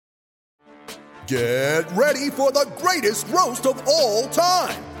Get ready for the greatest roast of all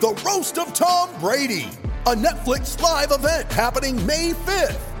time, the Roast of Tom Brady, a Netflix live event happening May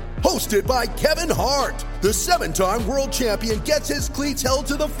 5th. Hosted by Kevin Hart, the 7-time world champion gets his cleats held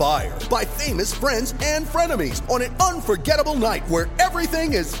to the fire by famous friends and frenemies on an unforgettable night where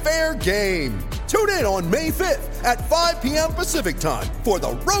everything is fair game. Tune in on May 5th at 5 p.m. Pacific time for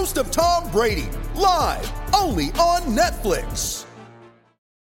the Roast of Tom Brady, live only on Netflix.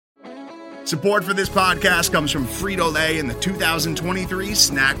 Support for this podcast comes from Frito-Lay and the 2023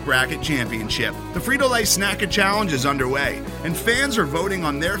 Snack Bracket Championship. The Frito-Lay Snack It Challenge is underway, and fans are voting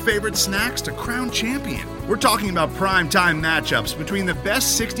on their favorite snacks to crown champion. We're talking about prime-time matchups between the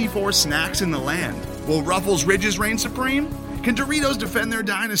best 64 snacks in the land. Will Ruffles Ridges reign supreme? Can Doritos defend their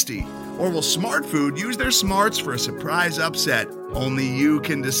dynasty? Or will Smart Food use their smarts for a surprise upset? Only you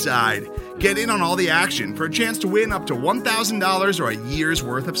can decide. Get in on all the action for a chance to win up to $1,000 or a year's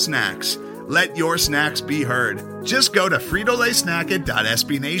worth of snacks. Let your snacks be heard. Just go to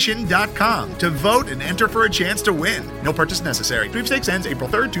fritolaysnacket.sbnation.com to vote and enter for a chance to win. No purchase necessary. Sweepstakes ends April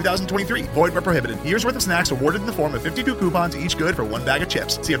 3rd, 2023. Void where prohibited. Year's worth of snacks awarded in the form of 52 coupons, each good for one bag of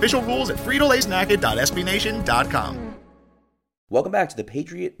chips. See official rules at fritolaysnacket.sbnation.com. Welcome back to the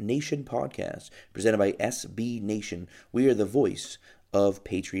Patriot Nation Podcast, presented by SB Nation. We are the voice of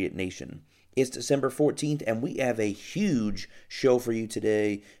Patriot Nation. It's December 14th, and we have a huge show for you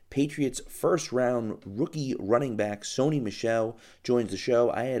today. Patriots' first-round rookie running back, Sony Michel, joins the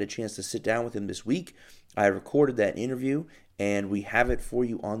show. I had a chance to sit down with him this week. I recorded that interview, and we have it for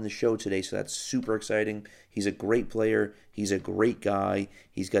you on the show today, so that's super exciting. He's a great player. He's a great guy.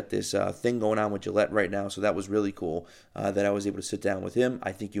 He's got this thing going on with Gillette right now, so that was really cool that I was able to sit down with him.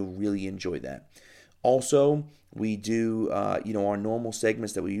 I think you'll really enjoy that. Also, we do, our normal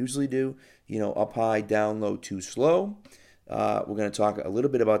segments that we usually do, up high, down low, too slow. We're going to talk a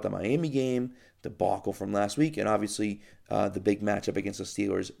little bit about the Miami game, debacle from last week, and obviously the big matchup against the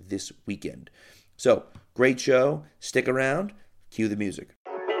Steelers this weekend. So, great show. Stick around. Cue the music.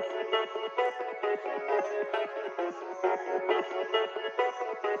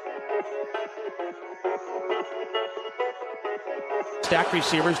 Stack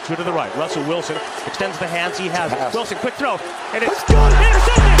receivers, two to the right. Russell Wilson extends the hands he has. Wilson, quick throw. And it's intercepted!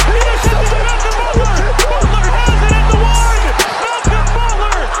 Intercepted! Malcolm Butler! Butler has it at the one! Malcolm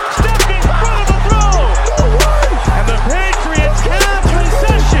Butler stepping in front of the throw! And the Patriots have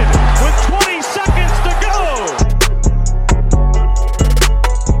possession with 20 seconds to go!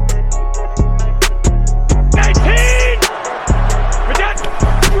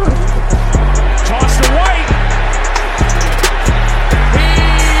 Toss to White.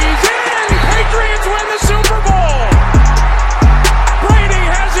 He's in! Patriots win the Super Bowl! Brady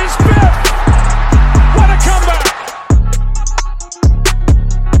has his fifth! What a comeback!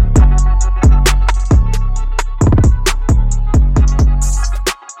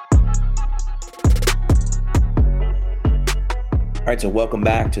 All right, so welcome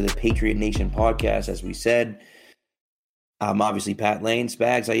back to the Patriot Nation Podcast. As we said, I'm obviously Pat Lane.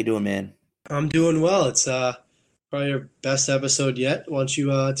 Spags, how you doing, man? I'm doing well. It's probably your best episode yet. Why don't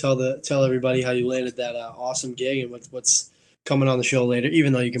you tell everybody how you landed that awesome gig and what's coming on the show later,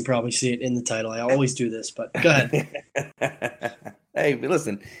 even though you can probably see it in the title. I always do this, but go ahead. Hey,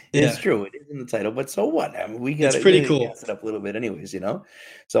 listen, it's true. It is in the title, but so what? I mean, it's pretty cool. Gas it up a little bit anyways,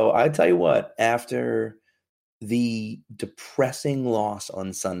 So I tell you what, after the depressing loss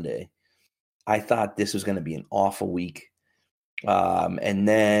on Sunday, I thought this was going to be an awful week. And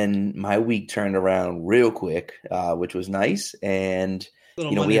then my week turned around real quick, which was nice. And,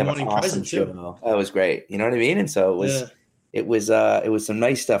 we have an awesome show. That was great. You know what I mean? And so it was some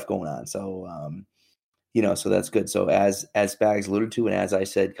nice stuff going on. So, so that's good. So as Spags alluded to, and as I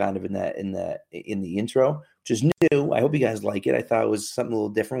said, kind of in the intro, which is new, I hope you guys like it. I thought it was something a little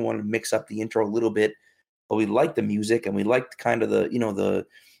different. We wanted to mix up the intro a little bit, but we liked the music and we liked kind of the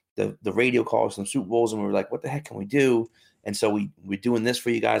radio calls from Super Bowls. And we were like, what the heck can we do? And so we're doing this for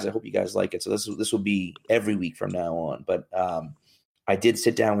you guys. I hope you guys like it. So this will be every week from now on. But I did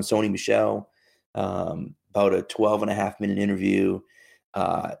sit down with Sony Michel, about a 12.5-minute interview.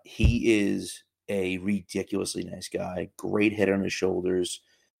 He is a ridiculously nice guy, great head on his shoulders,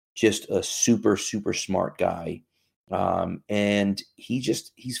 just a super, super smart guy. And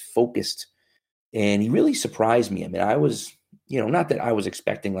he's focused, and he really surprised me. I mean, I was, not that I was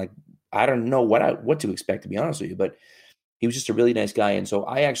expecting, like, I don't know what to expect, to be honest with you, but he was just a really nice guy. And so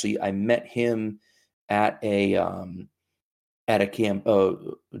I met him at a camp,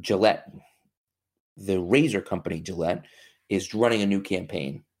 Gillette. The razor company, Gillette, is running a new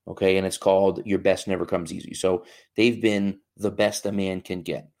campaign. Okay. And it's called Your Best Never Comes Easy. So they've been the best a man can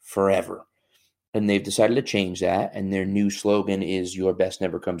get forever. and they've decided to change that. And their new slogan is "Your best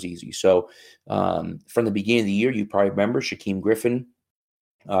never comes easy." So from the beginning of the year, you probably remember Shaquem Griffin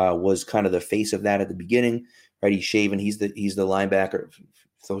was kind of the face of that at the beginning, right? He's shaven. He's the linebacker.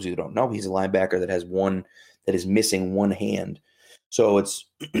 For those of you who don't know, he's a linebacker that is missing one hand. So it's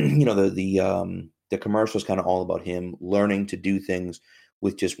the commercial is kind of all about him learning to do things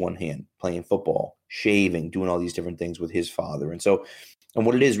with just one hand, playing football, shaving, doing all these different things with his father. And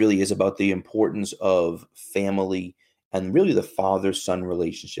what it is really is about the importance of family and really the father-son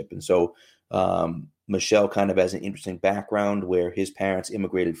relationship. And so Michel kind of has an interesting background where his parents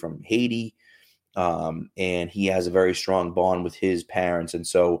immigrated from Haiti, and he has a very strong bond with his parents. And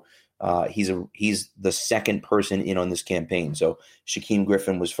so he's the second person in on this campaign. So Shaquem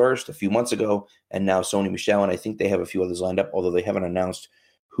Griffin was first a few months ago, and now Sony Michel, and I think they have a few others lined up, although they haven't announced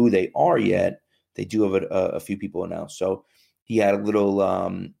who they are yet. They do have a few people announced. So he had a little,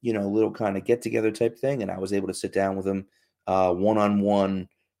 little kind of get together type thing, and I was able to sit down with him one-on-one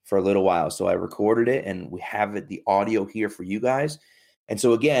for a little while. So I recorded it, and we have the audio here for you guys. And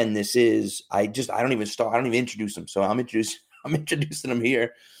so again, this is I don't even introduce him. So I'm introducing him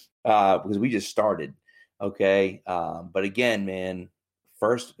here because we just started. Okay, but again, man,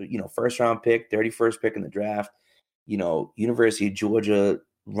 first round pick, 31st pick in the draft. University of Georgia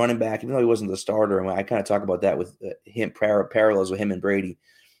running back, even though he wasn't the starter. And I kind of talk about that with him, parallels with him and Brady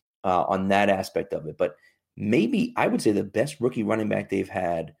on that aspect of it. But maybe I would say the best rookie running back they've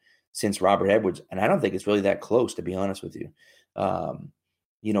had since Robert Edwards. And I don't think it's really that close, to be honest with you.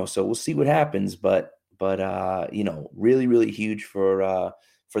 So we'll see what happens. But really, really huge for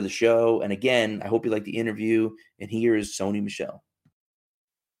the show. And again, I hope you like the interview. And here is Sony Michel.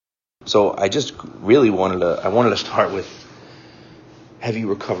 So I just really wanted to start with, have you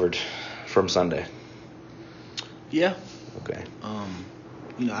recovered from Sunday? Yeah. Okay.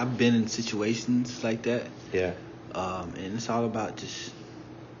 I've been in situations like that. Yeah. And it's all about just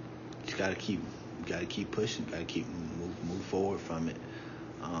gotta keep pushing, gotta keep move forward from it.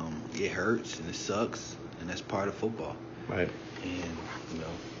 It hurts and it sucks, and that's part of football. Right. And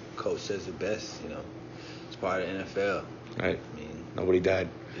coach says it best. It's part of NFL. Right. I mean, nobody died.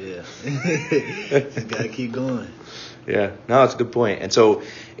 Yeah. Just gotta keep going. Yeah, no, that's a good point. And so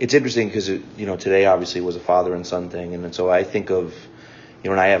it's interesting because, today obviously was a father and son thing. And so I think of,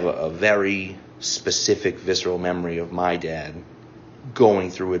 and I have a very specific visceral memory of my dad going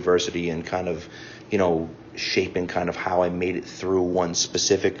through adversity and kind of, shaping kind of how I made it through one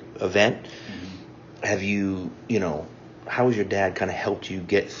specific event. Mm-hmm. Have you, how has your dad kind of helped you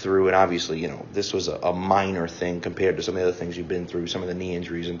get through? And obviously, this was a minor thing compared to some of the other things you've been through, some of the knee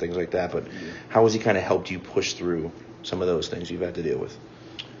injuries and things like that. But how has he kind of helped you push through some of those things you've had to deal with?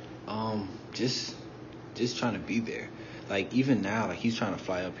 Just trying to be there. Like, even now, like, he's trying to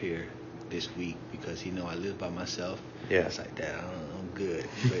fly up here this week because he know I live by myself. Yeah. It's like, Dad, I'm good.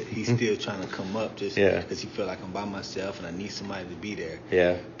 But he's still trying to come up just because he feel like I'm by myself and I need somebody to be there.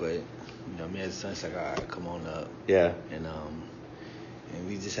 Yeah. But, me as a son, it's like, all right, come on up. Yeah. And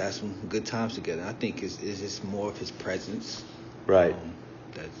we just had some good times together. I think it's just more of his presence. Right.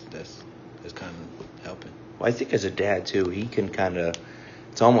 That's kind of helping. Well, I think as a dad, too, he can kind of,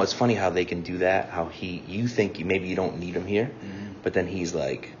 it's funny how they can do that, how you think maybe you don't need him here, mm-hmm. but then he's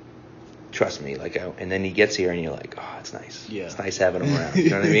like, trust me, and then he gets here and you're like, oh, it's nice. Yeah. It's nice having him around. You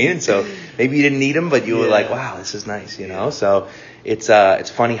know what I mean? So maybe you didn't need him, but you were like, wow, this is nice, know? So it's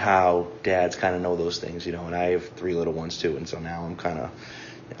funny how dads kind of know those things, and I have 3 little ones too. And so now I'm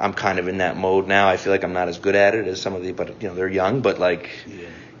kind of in that mode now. I feel like I'm not as good at it as some of but they're young, but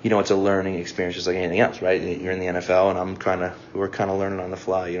it's a learning experience just like anything else, right? You're in the NFL and we're kind of learning on the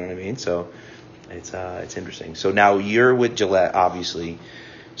fly, you know what I mean? So it's interesting. So now you're with Gillette, obviously.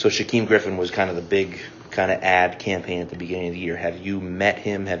 So Shaquem Griffin was kind of the big kind of ad campaign at the beginning of the year. Have you met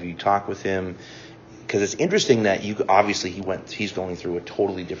him? Have you talked with him? Because it's interesting that he's going through a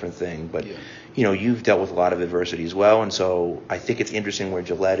totally different thing. But, you've dealt with a lot of adversity as well. And so I think it's interesting where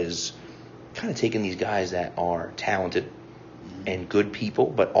Gillette is kind of taking these guys that are talented and good people,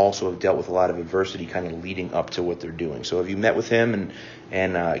 but also have dealt with a lot of adversity kind of leading up to what they're doing. So have you met with him?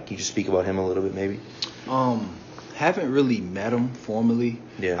 And can you just speak about him a little bit maybe? Haven't really met him formally.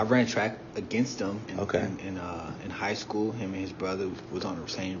 Yeah. I ran track against him in high school. Him and his brother was on the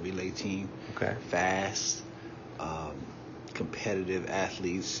same relay team. Okay. Fast, competitive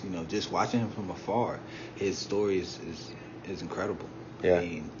athletes. Just watching him from afar, his story is incredible. Yeah. I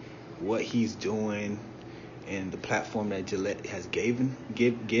mean, what he's doing and the platform that Gillette has give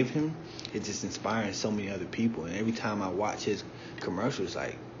him, it's just inspiring so many other people. And every time I watch his commercials,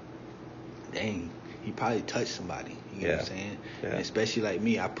 like, dang. he probably touched somebody. You know what I'm saying? Yeah. And especially like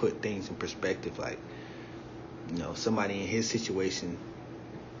me, I put things in perspective. Like, you know, somebody in his situation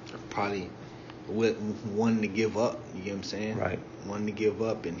probably wanting to give up. You get what I'm saying? Right. Wanting to give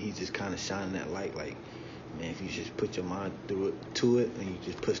up, and he's just kind of shining that light. Like, man, if you just put your mind to it, and you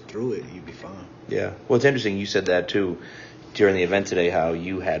just push through it, you'll be fine. Yeah. Well, it's interesting. You said that too during the event today. How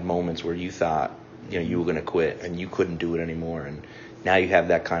you had moments where you thought, you know, you were going to quit and you couldn't do it anymore, and now you have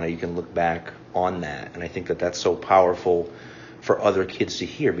that kind of, you can look back on that, and I think that that's so powerful for other kids to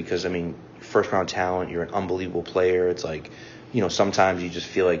hear, because I mean, first round talent, you're an unbelievable player. It's like, you know, sometimes you just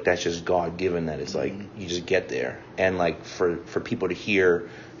feel like that's just God given, that it's like you just get there, and like for people to hear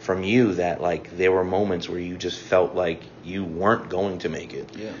from you that like there were moments where you just felt like you weren't going to make it,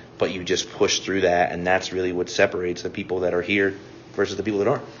 but you just pushed through that, and that's really what separates the people that are here versus the people that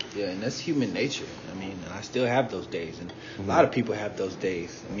aren't. Yeah, and that's human nature. I mean, I still have those days, and a lot of people have those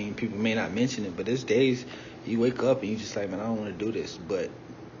days. I mean, people may not mention it, but there's days you wake up and you just like, man, I don't want to do this, but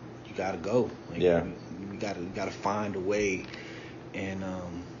you gotta go. Like, you gotta find a way, and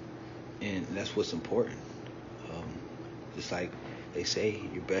that's what's important. Just like they say,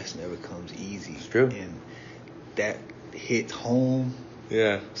 your best never comes easy. It's true, and that hits home,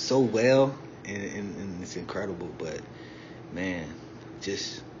 so well, and it's incredible. But man,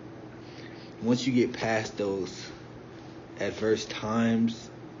 just once you get past those adverse times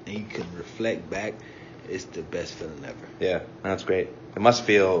and you can reflect back, it's the best feeling ever. Yeah, that's great. It must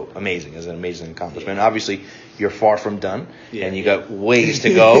feel amazing. It's an amazing accomplishment. Obviously, you're far from done, and you got ways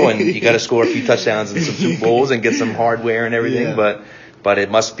to go, and you got to score a few touchdowns and some Super Bowls and get some hardware and everything. But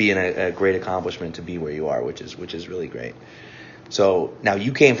it must be a great accomplishment to be where you are, which is really great. So now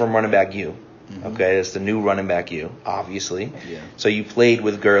you came from running back U. Okay, that's the new running back U, obviously. Yeah. So you played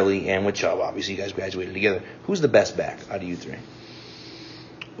with Gurley and with Chubb. Obviously, you guys graduated together. Who's the best back out of you three?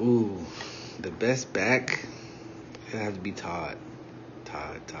 Ooh, the best back? It have to be Todd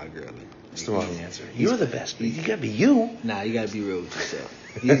Gurley. That's the wrong answer. You're the best. You gotta be you. Nah, you gotta be real with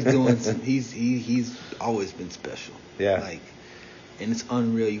yourself. He's doing he's always been special. Yeah. Like, and it's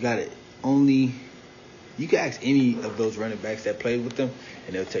unreal. You can ask any of those running backs that played with them,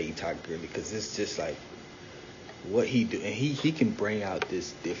 and they'll tell you Todd Gurley, because it's just like what he do, and he can bring out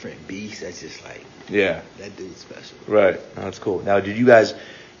this different beast that's just like, that dude's special. Right. Oh, that's cool. Now, did you guys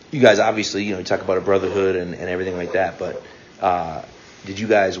obviously, you know, you talk about a brotherhood and everything like that, but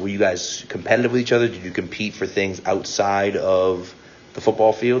were you guys competitive with each other? Did you compete for things outside of the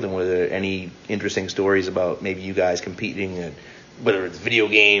football field? And were there any interesting stories about maybe you guys competing at, whether it's video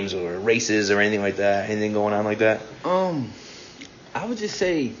games or races or anything like that? Anything going on like that? I would just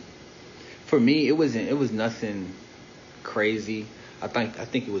say, for me, it was nothing crazy. I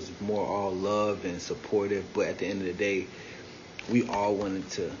think it was more all love and supportive. But at the end of the day, we all wanted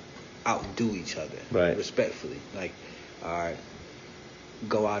to outdo each other, respectfully. Like, all right,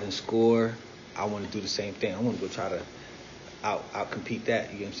 go out and score. I want to do the same thing. I want to go try to out compete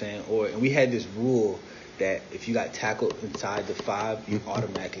that. You know what I'm saying? And we had this rule that if you got tackled inside the 5, you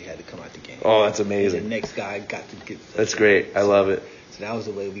automatically had to come out the game. Oh, that's amazing. And the next guy got to get. That's great. I love it. So that was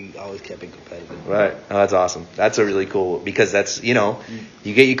the way we always kept it competitive. Right. Oh, that's awesome. That's a really cool, because that's, you know,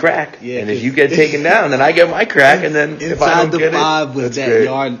 you get your crack, yeah, and if you get taken down, then I get my crack, and then if I don't get it, inside the 5 was that great.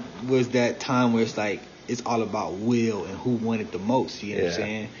 yard, was that time where it's like it's all about will and who wanted the most. You know what I'm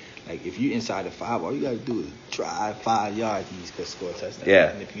saying? Like, if you're inside the 5, all you got to do is drive 5 yards and you just got to score a touchdown. Yeah.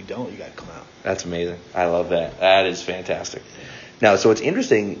 And if you don't, you got to come out. That's amazing. I love that. That is fantastic. Now, so it's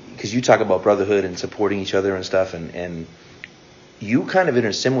interesting because you talk about brotherhood and supporting each other and stuff, and you kind of in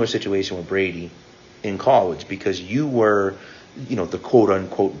a similar situation with Brady in college, because you were, you know, the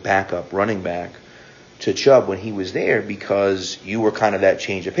quote-unquote backup running back to Chubb when he was there, because you were kind of that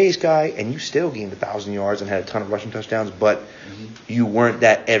change of pace guy, and you still gained 1,000 yards and had a ton of rushing touchdowns, but you weren't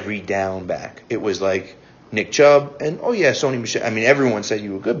that every down back. It was like Nick Chubb and, Sony Michel. I mean, everyone said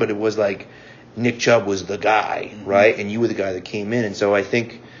you were good, but it was like Nick Chubb was the guy, right? And you were the guy that came in. And so I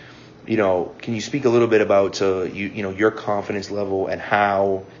think, you know, can you speak a little bit about your confidence level and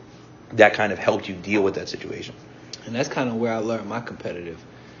how that kind of helped you deal with that situation? And that's kind of where I learned my competitive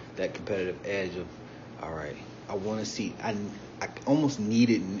edge of, all right, I want to see. I almost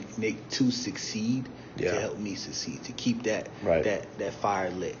needed Nick to succeed to help me succeed, to keep that fire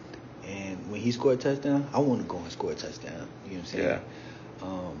lit. And when he scored a touchdown, I want to go and score a touchdown. You know what I'm saying?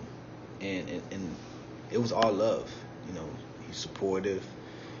 Yeah. And it was all love. You know, he's supportive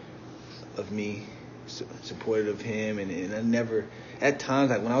of me, supportive of him, and I never. At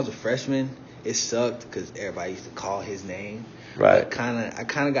times, like when I was a freshman, it sucked because everybody used to call his name. Right. But I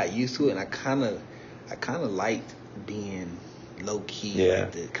kind of got used to it, and I kind of liked being low key,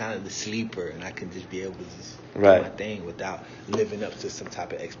 like the kind of the sleeper, and I can just be able to just do my thing without living up to some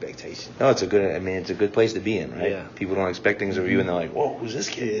type of expectation. No, it's a good place to be in, right? Yeah. People don't expect things of you, and they're like, "Whoa, who's this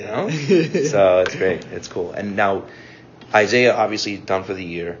kid?" You know. So it's great. It's cool. And now, Isaiah obviously done for the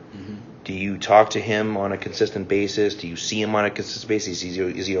year. Mm-hmm. Do you talk to him on a consistent basis? Do you see him on a consistent basis?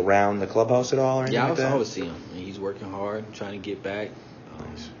 Is he around the clubhouse at all? Or anything like that? I always see him. And he's working hard, trying to get back.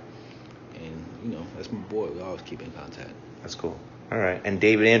 Nice. And, that's my boy. We always keep in contact. That's cool. All right. And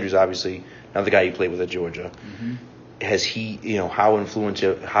David Andrews, obviously, another guy you played with at Georgia. Mm-hmm. Has he, how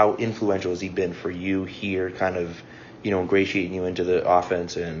influential has he been for you here, kind of, ingratiating you into the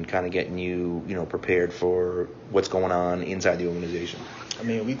offense and kind of getting you, prepared for what's going on inside the organization? I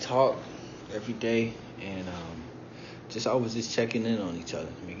mean, we talk every day, and just always just checking in on each other,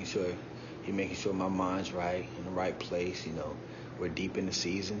 making sure my mind's right, in the right place. We're deep in the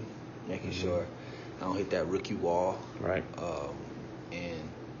season, making sure I don't hit that rookie wall. Right. And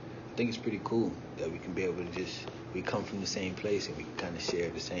I think it's pretty cool that we can be able to we come from the same place and we can kind of share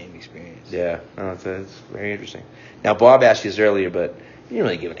the same experience. Yeah, no, it's very interesting. Now, Bob asked you this earlier, but you didn't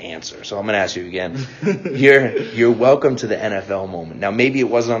really give an answer, so I'm going to ask you again. You're welcome to the NFL moment. Now, maybe it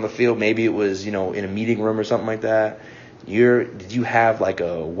wasn't on the field, maybe it was, in a meeting room or something like that. Did you have like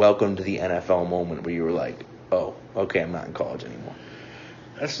a welcome to the NFL moment where you were like, oh, okay, I'm not in college anymore?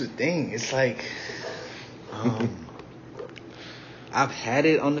 That's the thing. It's like, I've had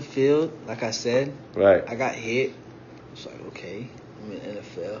it on the field, like I said. Right. I got hit. It's like, okay, I'm in the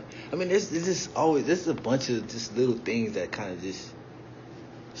NFL. I mean, there's a bunch of just little things that kind of just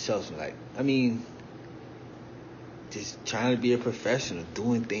shows me, like, I mean, just trying to be a professional,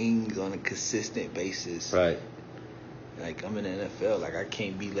 doing things on a consistent basis. Right. Like, I'm in the NFL. Like, I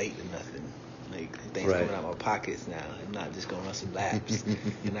can't be late to nothing. Like, things coming out of my pockets now. I'm not just going to run some laps.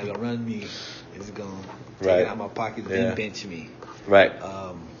 You're not going to run me. It's going to take it out of my pockets and bench me. Right.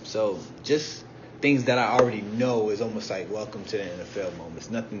 So just things that I already know is almost like welcome to the NFL moments.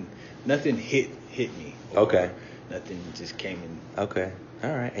 Nothing hit me. Okay. Nothing just came in. Okay.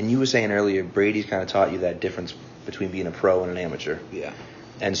 All right. And you were saying earlier, Brady's kind of taught you that difference between being a pro and an amateur. Yeah.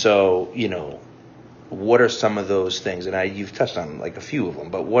 And so, what are some of those things? And you've touched on like a few of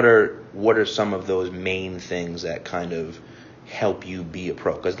them, but what are some of those main things that kind of help you be a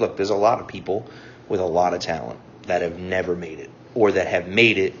pro? Because look, there's a lot of people with a lot of talent that have never made it, or that have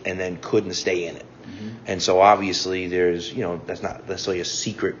made it and then couldn't stay in it. Mm-hmm. And so obviously there's, that's not necessarily a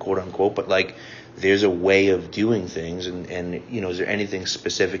secret, quote unquote, but like there's a way of doing things. And is there anything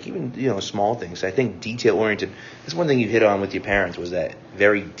specific, even, small things? I think detail oriented, that's one thing you hit on with your parents, was that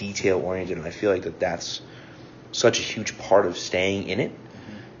very detail oriented. And I feel like that's such a huge part of staying in it.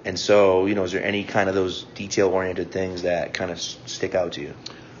 Mm-hmm. And so, is there any kind of those detail oriented things that kind of stick out to you?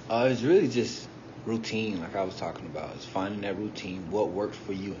 It's really just routine, like I was talking about. Is finding that routine, what works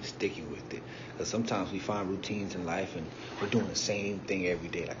for you, and sticking with it. Because sometimes we find routines in life and we're doing the same thing every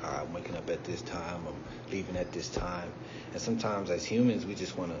day. Like, all right, I'm waking up at this time, I'm leaving at this time. And sometimes as humans, we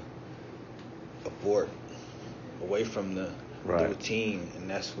just want to abort away from the routine, and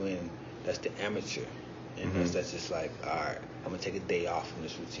that's the amateur. And that's just like, all right, I'm going to take a day off from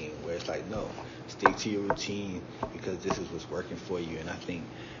this routine, where it's like, no, stick to your routine because this is what's working for you. And I think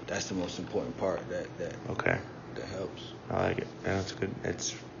that's the most important part that helps. I like it. Yeah, it's good.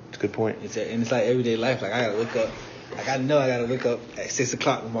 It's a good point. And it's like everyday life. Like, I got to wake up. Like, I know I got to wake up at 6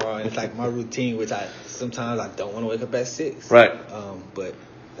 o'clock tomorrow. And it's like my routine, which sometimes I don't want to wake up at 6. Right. But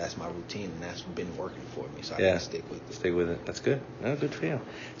that's my routine, and that's been working for me. So I got to stick with it. Stick with it. That's good. No, good for you.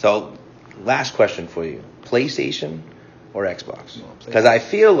 So, last question for you: PlayStation or Xbox? Because I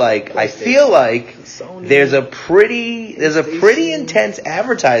feel like Sony, there's a pretty intense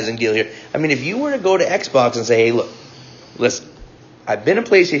advertising deal here. I mean, if you were to go to Xbox and say, "Hey, look, listen, I've been a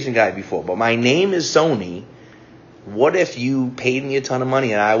PlayStation guy before, but my name is Sony. What if you paid me a ton of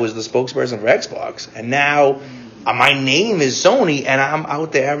money and I was the spokesperson for Xbox, and now my name is Sony and I'm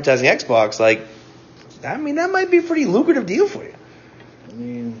out there advertising Xbox? Like, I mean, that might be a pretty lucrative deal for you." I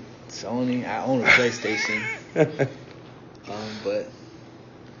mean, Sony, I own a PlayStation. But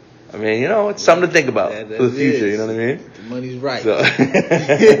I mean, it's something to think about for the future. You know what I mean? The money's right. So.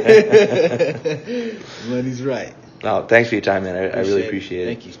 The money's right. No, thanks for your time, man. I really appreciate it.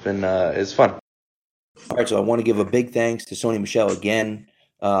 Thank you. It's been it's fun. All right, so I want to give a big thanks to Sony Michel again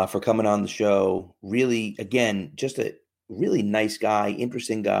for coming on the show. Really, again, just a really nice guy,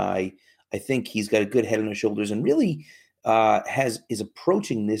 interesting guy. I think he's got a good head on his shoulders and really is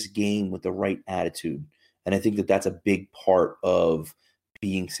approaching this game with the right attitude. And I think that's a big part of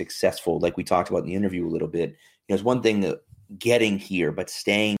being successful. Like we talked about in the interview a little bit, it's one thing getting here, but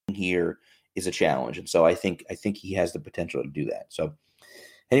staying here is a challenge. And so I think he has the potential to do that. So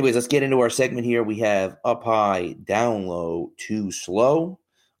anyways, let's get into our segment here. We have up high, down low, too slow.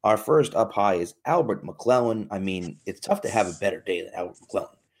 Our first up high is Albert McClellan. I mean, it's tough to have a better day than Albert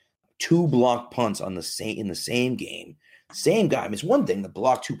McClellan. 2 blocked punts in the same game. Same guy. I mean, it's one thing to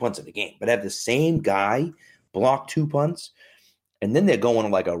block 2 punts in a game, but have the same guy block 2 punts, and then they're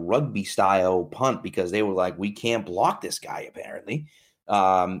going like a rugby style punt because they were like, we can't block this guy apparently.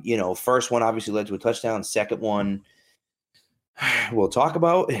 First one obviously led to a touchdown. Second one, we'll talk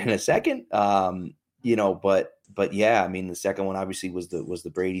about in a second. But yeah, I mean, the second one obviously was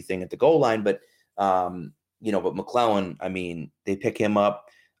the Brady thing at the goal line, but McClellan, I mean, they pick him up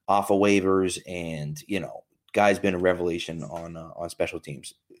off of waivers, and guy's been a revelation on special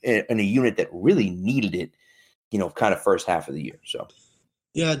teams in a unit that really needed it, kind of first half of the year. So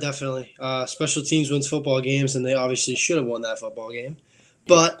yeah, definitely. Special teams wins football games, and they obviously should have won that football game.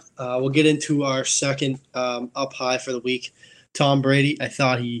 But we'll get into our second up high for the week. Tom Brady, I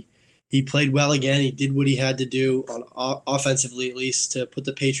thought he played well again. He did what he had to do on offensively, at least, to put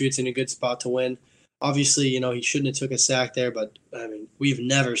the Patriots in a good spot to win. Obviously, he shouldn't have took a sack there, but I mean, we've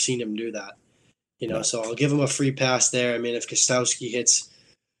never seen him do that. So I'll give him a free pass there. I mean, if Kostowski hits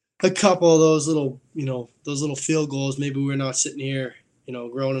a couple of those little field goals, maybe we're not sitting here,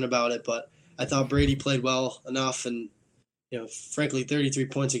 groaning about it. But I thought Brady played well enough, and frankly, 33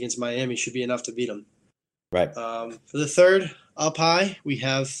 points against Miami should be enough to beat him. Right. For the third up high, we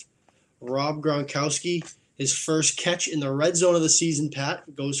have Rob Gronkowski. His first catch in the red zone of the season,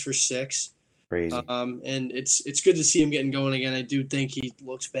 Pat, goes for 6. Crazy. And it's good to see him getting going again. I do think he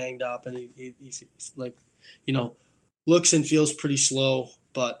looks banged up, and he's like, looks and feels pretty slow.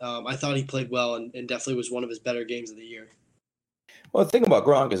 But I thought he played well and definitely was one of his better games of the year. Well, the thing about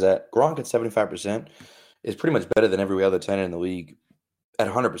Gronk is that Gronk at 75% is pretty much better than every other tight end in the league at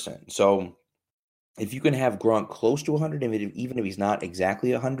 100%. So if you can have Gronk close to 100, even if he's not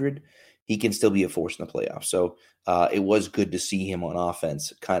exactly 100, he can still be a force in the playoffs. So it was good to see him on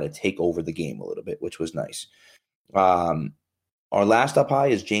offense kind of take over the game a little bit, which was nice. Our last up high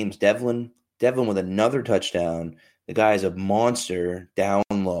is James Devlin. Devlin with another touchdown. The guy is a monster down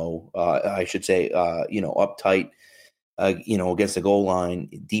low, I should say, up tight, against the goal line,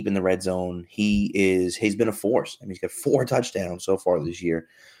 deep in the red zone. He's been a force. I mean, he's got 4 touchdowns so far this year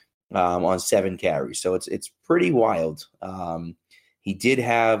on 7 carries. So it's pretty wild. He did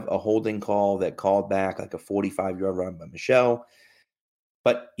have a holding call that called back like a 45-yard run by Michel.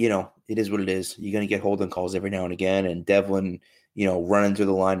 But, it is what it is. You're going to get holding calls every now and again. And Devlin, running through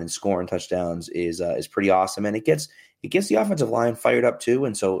the line and scoring touchdowns is pretty awesome. And it gets the offensive line fired up too.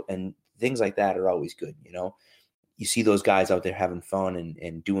 And things like that are always good. You see those guys out there having fun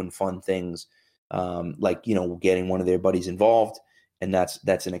and doing fun things, getting one of their buddies involved. And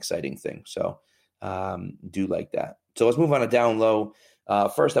that's an exciting thing. So do like that. So let's move on to down low.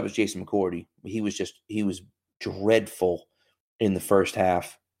 First up is Jason McCourty. He was dreadful in the first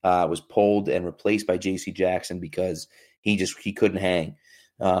half. Was pulled and replaced by J.C. Jackson because he couldn't hang.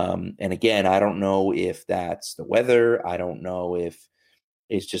 And again, I don't know if that's the weather. I don't know if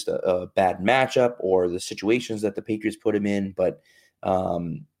it's just a bad matchup or the situations that the Patriots put him in. But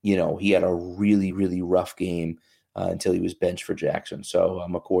he had a really, really rough game until he was benched for Jackson. So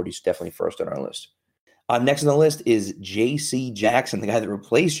McCourty's definitely first on our list. Next on the list is J.C. Jackson, the guy that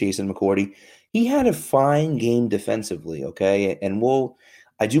replaced Jason McCourty. He had a fine game defensively, okay? And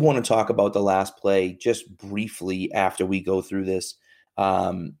I do want to talk about the last play just briefly after we go through this.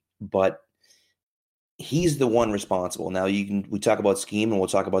 But he's the one responsible. Now, we talk about scheme, and we'll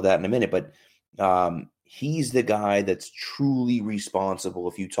talk about that in a minute, but he's the guy that's truly responsible.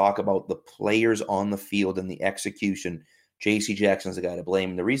 If you talk about the players on the field and the execution, J.C. Jackson's the guy to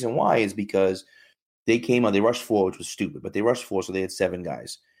blame. And the reason why is because they rushed 4, which was stupid, but they rushed 4, so they had 7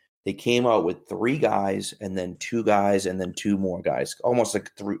 guys. They came out with 3 guys and then 2 guys and then 2 more guys, almost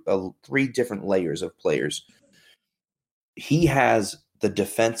like 3 different layers of players. He has the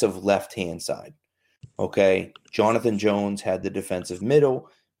defensive left-hand side, okay? Jonathan Jones had the defensive middle,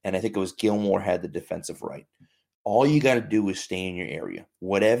 and I think it was Gilmore had the defensive right. All you got to do is stay in your area.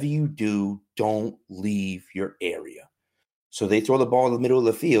 Whatever you do, don't leave your area. So they throw the ball in the middle of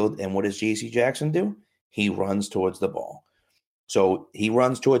the field, and what does J.C. Jackson do? He runs towards the ball. So he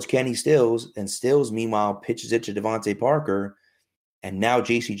runs towards Kenny Stills, and Stills, meanwhile, pitches it to Devontae Parker, and now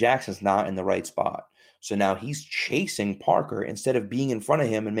J.C. Jackson's not in the right spot. So now he's chasing Parker. Instead of being in front of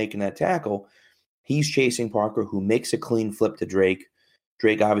him and making that tackle, he's chasing Parker, who makes a clean flip to Drake.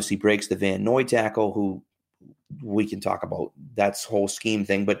 Drake obviously breaks the Van Noy tackle, who we can talk about that whole scheme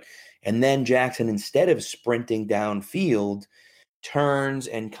thing, and then Jackson, instead of sprinting downfield, turns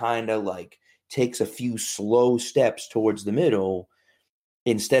and kind of like takes a few slow steps towards the middle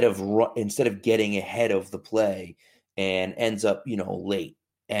instead of getting ahead of the play and ends up, late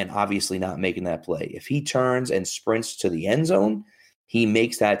and obviously not making that play. If he turns and sprints to the end zone, he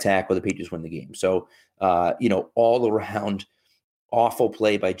makes that tackle, the Patriots win the game. So, all around awful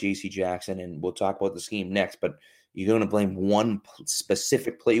play by J.C. Jackson, and we'll talk about the scheme next, but you're going to blame one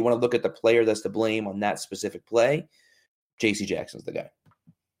specific play. You want to look at the player that's to blame on that specific play. J.C. Jackson's the guy.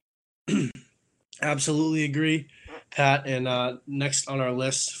 Absolutely agree, Pat. And next on our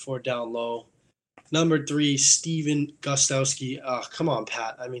list for down low, number 3, Steven Gostkowski. Come on,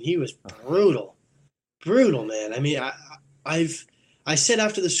 Pat. I mean, he was brutal, man. I mean, I said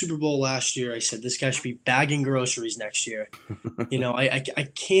after the Super Bowl last year, I said this guy should be bagging groceries next year. I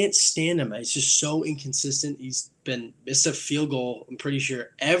can't stand him. It's just so inconsistent. He's been missed a field goal, I'm pretty sure,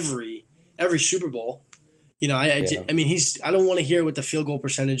 every Super Bowl. I don't want to hear what the field goal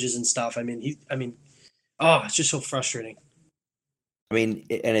percentages and stuff. It's just so frustrating. I mean,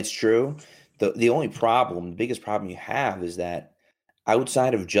 and it's true. The biggest problem you have is that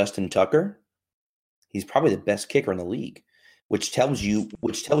outside of Justin Tucker, he's probably the best kicker in the league, which tells you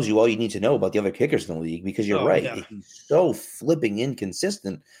all you need to know about the other kickers in the league, because you're right. Yeah. He's so flipping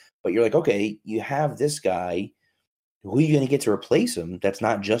inconsistent, but you're like, okay, you have this guy. Who are you going to get to replace him? That's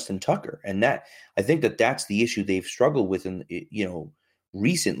not Justin Tucker. And I think that's the issue they've struggled with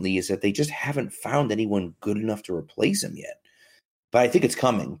recently, is that they just haven't found anyone good enough to replace him yet. But I think it's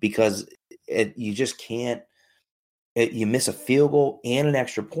coming, because you just can't. You miss a field goal and an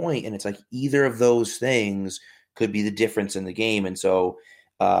extra point, and it's like either of those things could be the difference in the game. And so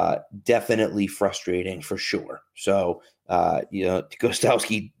definitely frustrating for sure. So,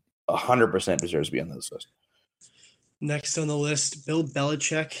 Gostkowski 100% deserves to be on this list. Next on the list, Bill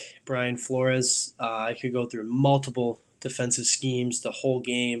Belichick, Brian Flores. I could go through multiple defensive schemes the whole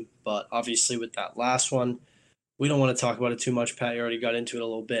game, but obviously with that last one, we don't want to talk about it too much. Pat, you already got into it a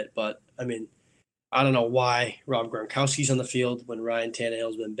little bit, but I mean, I don't know why Rob Gronkowski's on the field when Ryan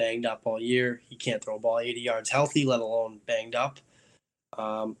Tannehill's been banged up all year. He can't throw a ball 80 yards healthy, let alone banged up.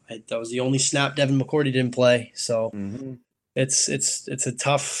 That was the only snap Devin McCourty didn't play, so it's a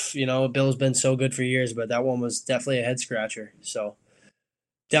tough. Bill's been so good for years, but that one was definitely a head scratcher. So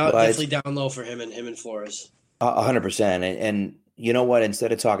definitely down low for him and Flores. 100%. And you know what?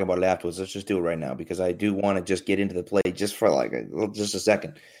 Instead of talking about it afterwards, let's just do it right now, because I do want to just get into the play just for just a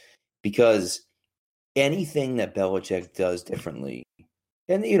second, because anything that Belichick does differently,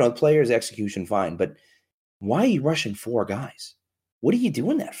 and players' execution fine, but why are you rushing 4 guys? What are you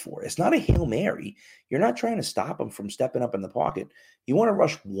doing that for? It's not a Hail Mary. You're not trying to stop them from stepping up in the pocket. You want to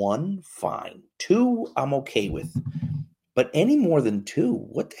rush 1, fine. 2, I'm okay with. But any more than 2,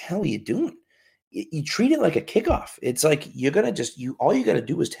 what the hell are you doing? You treat it like a kickoff. It's like you're going to all you got to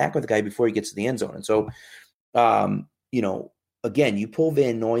do is tackle the guy before he gets to the end zone. And so, again, you pull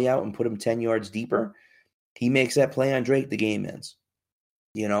Van Noy out and put him 10 yards deeper, he makes that play on Drake, the game ends.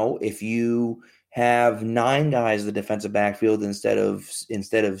 If you have 9 guys in the defensive backfield instead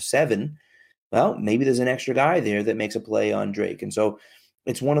of 7, well, maybe there's an extra guy there that makes a play on Drake. And so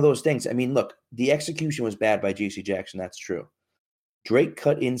it's one of those things. I mean, look, the execution was bad by J.C. Jackson. That's true. Drake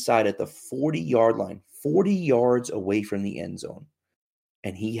cut inside at the 40-yard line, 40 yards away from the end zone.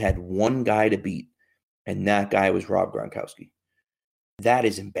 And he had one guy to beat, and that guy was Rob Gronkowski. That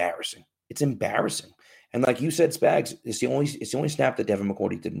is embarrassing. It's embarrassing. And like you said, Spags, it's the only snap that Devin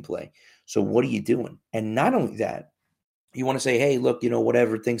McCourty didn't play. So what are you doing? And not only that, you want to say, hey, look,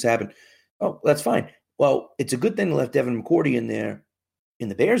 whatever, things happen. Oh, that's fine. Well, it's a good thing to left Devin McCourty in there in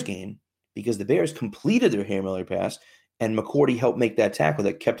the Bears game, because the Bears completed their Hail Mary pass, and McCourty helped make that tackle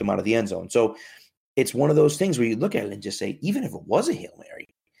that kept him out of the end zone. So it's one of those things where you look at it and just say, even if it was a Hail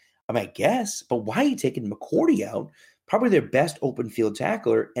Mary, I guess, but why are you taking McCourty out? Probably their best open field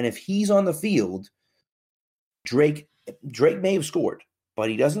tackler. And if he's on the field, Drake may have scored, but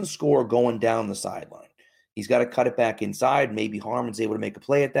he doesn't score going down the sideline. He's got to cut it back inside. Maybe Harmon's able to make a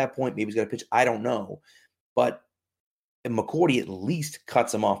play at that point. Maybe he's got to pitch. I don't know. But McCourty at least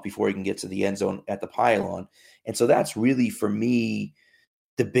cuts him off before he can get to the end zone at the pylon. And so that's really, for me,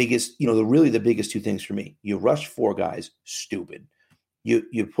 the biggest, the biggest 2 things for me. You rush 4 guys, stupid.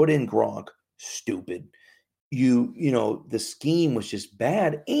 You put in Gronk, stupid. The scheme was just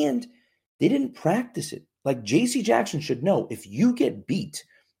bad, and they didn't practice it. Like J.C. Jackson should know, if you get beat,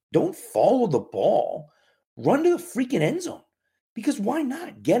 don't follow the ball. Run to the freaking end zone. Because why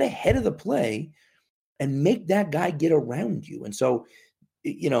not? Get ahead of the play and make that guy get around you. And so,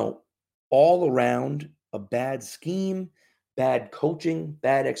 all around, a bad scheme, bad coaching,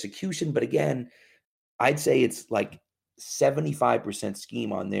 bad execution. But again, I'd say it's like 75%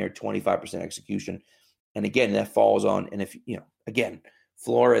 scheme on there, 25% execution. And again, that falls on, and if, again,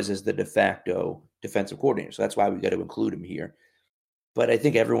 Flores is the de facto defensive coordinator. So that's why we got to include him here. But I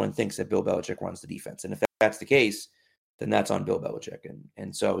think everyone thinks that Bill Belichick runs the defense. And if that's the case, then that's on Bill Belichick.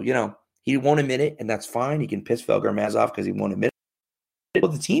 And so, he won't admit it, and that's fine. He can piss Felger Maz off because he won't admit it.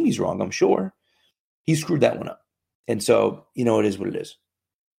 Well, the team, he's wrong, I'm sure. He screwed that one up. And so, it is what it is.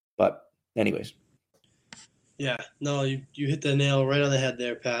 But anyways. Yeah, no, you hit the nail right on the head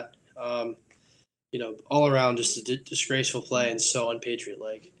there, Pat. All around just a disgraceful play and so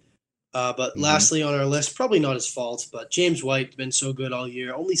unpatriot-like. But lastly on our list, probably not his fault, but James White been so good all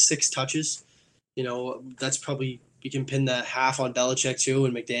year. Only 6 touches. That's probably, you can pin that half on Belichick too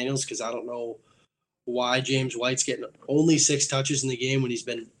and McDaniels, because I don't know why James White's getting only 6 touches in the game when he's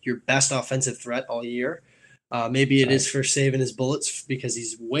been your best offensive threat all year. Maybe it is for saving his bullets because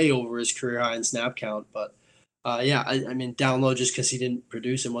he's way over his career high in snap count. But I mean, down low just because he didn't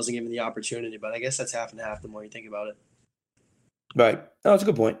produce and wasn't given the opportunity. But I guess that's half and half the more you think about it. Right. No, it's a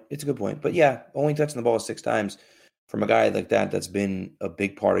good point. But yeah, only touching the ball 6 times from a guy like that that's been a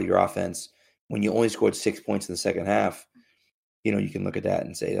big part of your offense. When you only scored 6 points in the second half, you can look at that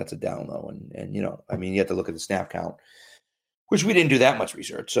and say that's a down low. And you have to look at the snap count, which we didn't do that much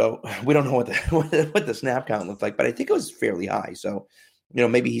research. So we don't know what the snap count looked like, but I think it was fairly high. So,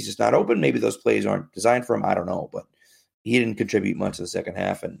 maybe he's just not open. Maybe those plays aren't designed for him. I don't know, but he didn't contribute much in the second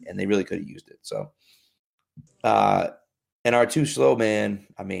half, and they really could have used it. So, and our too slow, man.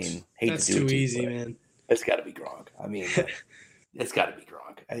 I mean, that's to do it too easy, man. It's got to be Gronk. I mean, it's got to be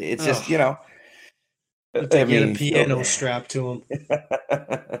Gronk. It's just, get a piano strapped to him.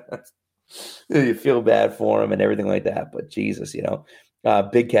 You feel bad for him and everything like that, but Jesus,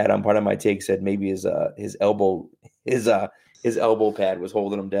 Big Cat on part of my take said maybe his elbow pad was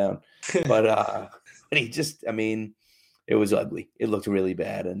holding him down, but he just, it was ugly. It looked really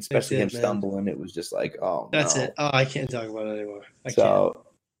bad, and especially him stumbling. It was just like, oh, that's no. it. Oh, I can't talk about it anymore.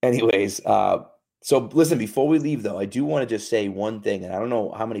 Anyways, so listen. Before we leave, though, I do want to just say one thing, and I don't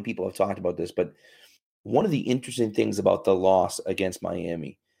know how many people have talked about this, but one of the interesting things about the loss against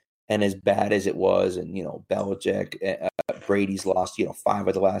Miami, and as bad as it was, and Belichick, Brady's lost 5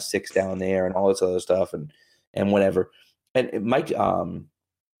 of the last 6 down there, and all this other stuff, and whatever. And Mike,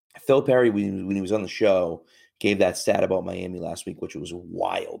 Phil Perry, when he was on the show, gave that stat about Miami last week, which was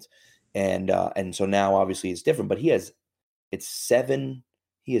wild. And so now obviously it's different, but he has 8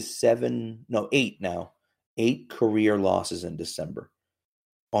 now, 8 career losses in December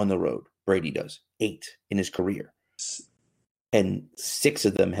on the road. Brady does 8 in his career. And 6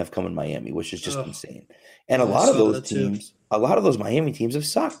 of them have come in Miami, which is just insane. And a lot of those Miami teams have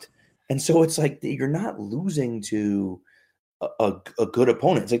sucked. And so it's like, you're not losing to a good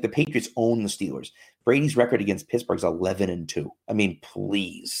opponent. It's like the Patriots own the Steelers. Brady's record against Pittsburgh is 11-2. I mean,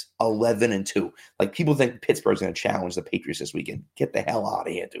 please, 11-2. Like, people think Pittsburgh's going to challenge the Patriots this weekend. Get the hell out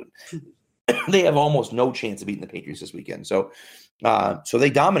of here, dude. They have almost no chance of beating the Patriots this weekend. So they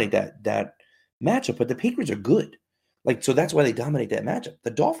dominate that matchup, but the Patriots are good. Like, so that's why they dominate that matchup.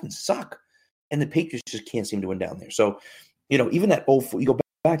 The Dolphins suck, and the Patriots just can't seem to win down there. So, even that 04, you go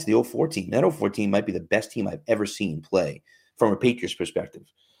back to the 04 team. That 04 team might be the best team I've ever seen play from a Patriots perspective.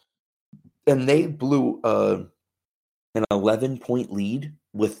 And they blew an 11-point lead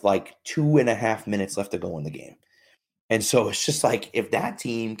with like 2.5 minutes left to go in the game. And so it's just like, if that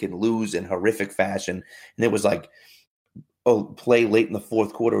team can lose in horrific fashion, and it was like a play late in the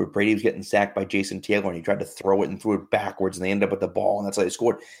fourth quarter where Brady was getting sacked by Jason Taylor, and he tried to throw it and threw it backwards, and they ended up with the ball, and that's how they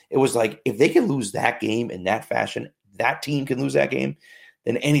scored. It was like, if they can lose that game in that fashion, that team can lose that game,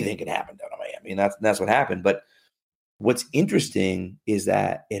 then anything can happen down in Miami. And that's what happened. But what's interesting is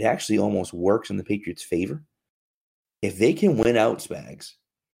that it actually almost works in the Patriots' favor. If they can win out, Spags,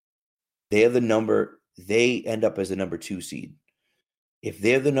 they end up as the number 2 seed. If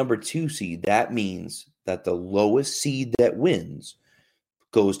they're the number 2 seed, that means that the lowest seed that wins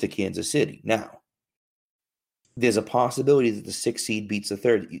goes to Kansas City. Now, there's a possibility that the 6th seed beats the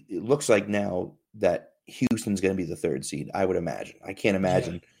 3rd. It looks like now that Houston's going to be the 3rd seed, I would imagine. I can't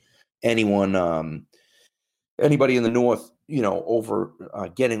imagine anybody in the North,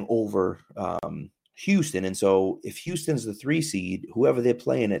 getting over Houston. And so if Houston's the 3 seed, whoever they're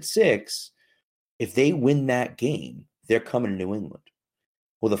playing at 6, if they win that game, they're coming to New England.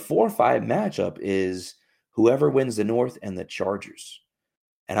 Well, the 4-5 matchup is whoever wins the North and the Chargers.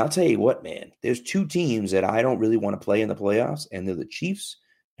 And I'll tell you what, man, there's 2 teams that I don't really want to play in the playoffs, and they're the Chiefs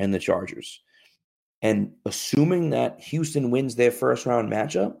and the Chargers. And assuming that Houston wins their first round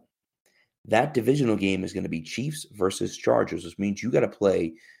matchup, that divisional game is going to be Chiefs versus Chargers, which means you got to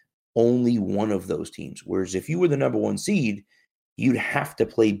play only one of those teams. Whereas if you were the number one seed, you'd have to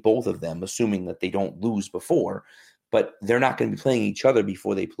play both of them, assuming that they don't lose before, but they're not going to be playing each other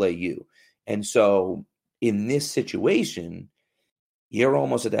before they play you. And so in this situation, you're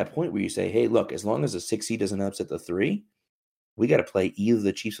almost at that point where you say, hey, look, as long as the 6 seed doesn't upset the 3, we got to play either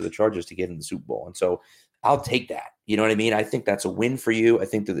the Chiefs or the Chargers to get in the Super Bowl. And so I'll take that. You know what I mean? I think that's a win for you. I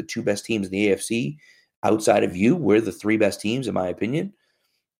think they're the 2 best teams in the AFC. Outside of you, we're the 3 best teams, in my opinion.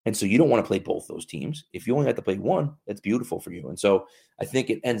 And so you don't want to play both those teams. If you only have to play one, that's beautiful for you. And so I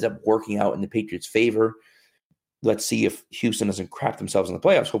think it ends up working out in the Patriots' favor. Let's see if Houston doesn't crap themselves in the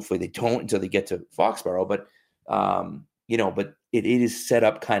playoffs. Hopefully they don't until they get to Foxborough. But, but it is set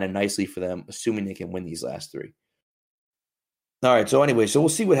up kind of nicely for them, assuming they can win these last 3. All right. So anyway, so we'll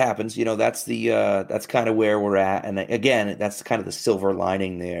see what happens. That's that's kind of where we're at. And again, that's kind of the silver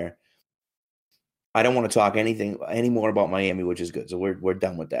lining there. I don't want to talk any more about Miami, which is good. So we're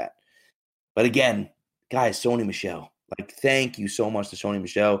done with that. But again, guys, Sony Michel, thank you so much to Sony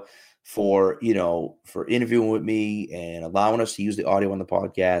Michel for interviewing with me and allowing us to use the audio on the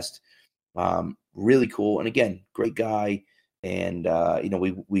podcast. Really cool. And again, great guy. And,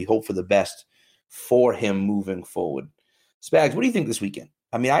 we hope for the best for him moving forward. Spags, what do you think this weekend?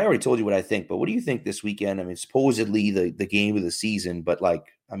 I mean, I already told you what I think, but what do you think this weekend? I mean, supposedly the game of the season, but what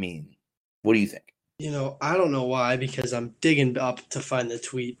do you think? I don't know why, because I'm digging up to find the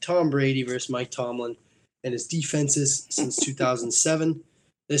tweet. Tom Brady versus Mike Tomlin and his defenses since 2007.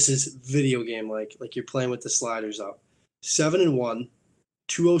 This is video game like you're playing with the sliders up. 7-1,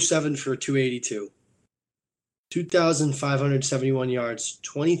 207 for 282, 2,571 yards,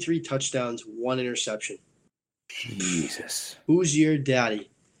 23 touchdowns, 1 interception. Jesus. Who's your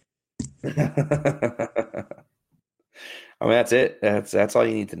daddy? I mean, that's it. That's all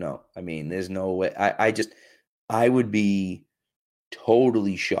you need to know. I mean, there's no way. I would be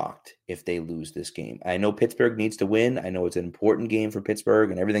totally shocked if they lose this game. I know Pittsburgh needs to win. I know it's an important game for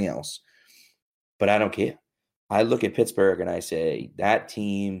Pittsburgh and everything else, but I don't care. I look at Pittsburgh and I say, that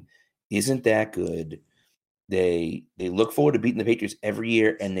team isn't that good. They look forward to beating the Patriots every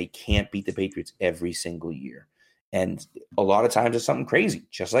year, and they can't beat the Patriots every single year. And a lot of times it's something crazy,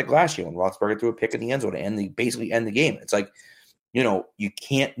 just like last year when Roethlisberger threw a pick in the end zone and basically end the game. It's like, you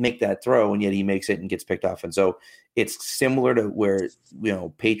can't make that throw, and yet he makes it and gets picked off. And so it's similar to where,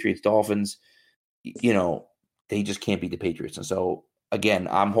 Patriots, Dolphins, they just can't beat the Patriots. And so, again,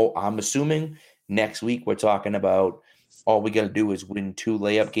 I'm assuming next week we're talking about all we got to do is win 2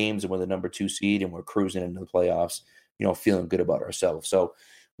 layup games and we're the number 2 seed and we're cruising into the playoffs, feeling good about ourselves. So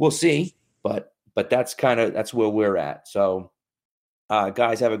we'll see, but that's where we're at. So,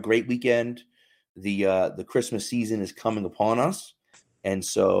 guys, have a great weekend. The Christmas season is coming upon us. And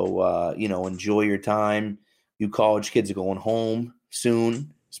so, enjoy your time. You college kids are going home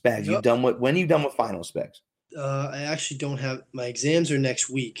soon. Spags, yep. When are you done with finals, Spags? I actually don't have – my exams are next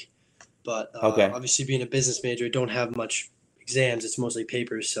week. But okay. Obviously being a business major, I don't have much exams. It's mostly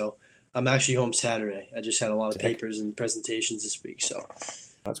papers. So I'm actually home Saturday. I just had a lot of papers and presentations this week. So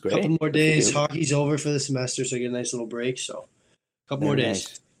that's great. A couple more days. Hockey's over for the semester, so I get a nice little break. So a couple more days.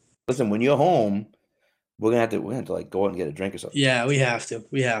 Nice. Listen, when you're home, we're gonna have to go out and get a drink or something. Yeah, we have to.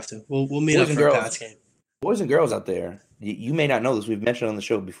 We'll meet up for a Pats game. Boys and girls out there, you may not know this. We've mentioned on the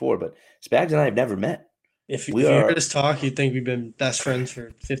show before, but Spags and I have never met. If you heard us talk, you'd think we've been best friends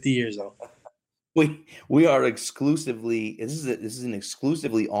for 50 years, though. We are exclusively. This is an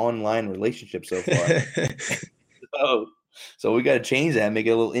exclusively online relationship so far. so we got to change that, and make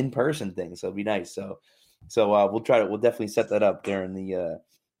it a little in-person thing. So it'd be nice. So we'll try to. We'll definitely set that up during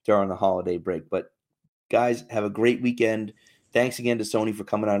the holiday break. But guys, have a great weekend. Thanks again to Sony for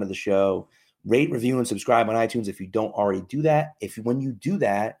coming onto the show. Rate, review, and subscribe on iTunes if you don't already do that. When you do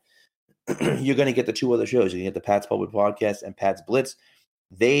that, you're going to get the 2 other shows. You get the Pat's Pulpit Podcast and Pat's Blitz.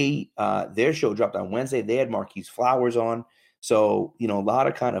 Their show dropped on Wednesday. They had Marquise Flowers on. So, a lot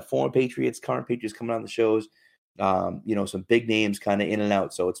of kind of former Patriots, current Patriots coming on the shows. Some big names kind of in and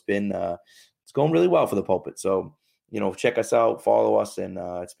out. So it's been it's going really well for the Pulpit. So, check us out, follow us, and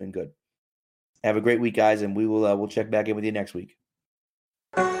it's been good. Have a great week, guys, and we'll check back in with you next week.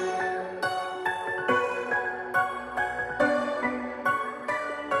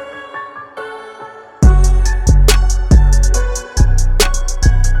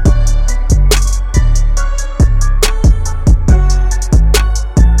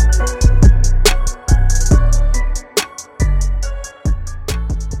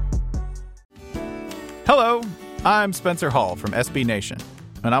 Hello, I'm Spencer Hall from SB Nation,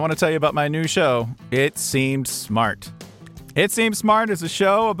 and I want to tell you about my new show, It Seemed Smart. It Seemed Smart is a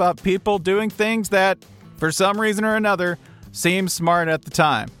show about people doing things that, for some reason or another, seem smart at the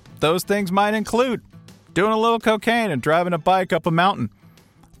time. those things might include doing a little cocaine and driving a bike up a mountain.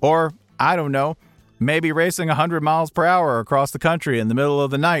 Or, I don't know, maybe racing 100 miles per hour across the country in the middle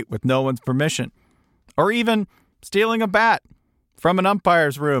of the night with no one's permission. Or even stealing a bat from an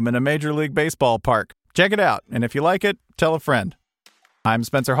umpire's room in a Major League Baseball park. Check it out, and if you like it, tell a friend. I'm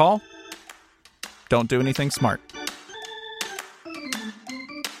Spencer Hall. Don't do anything smart.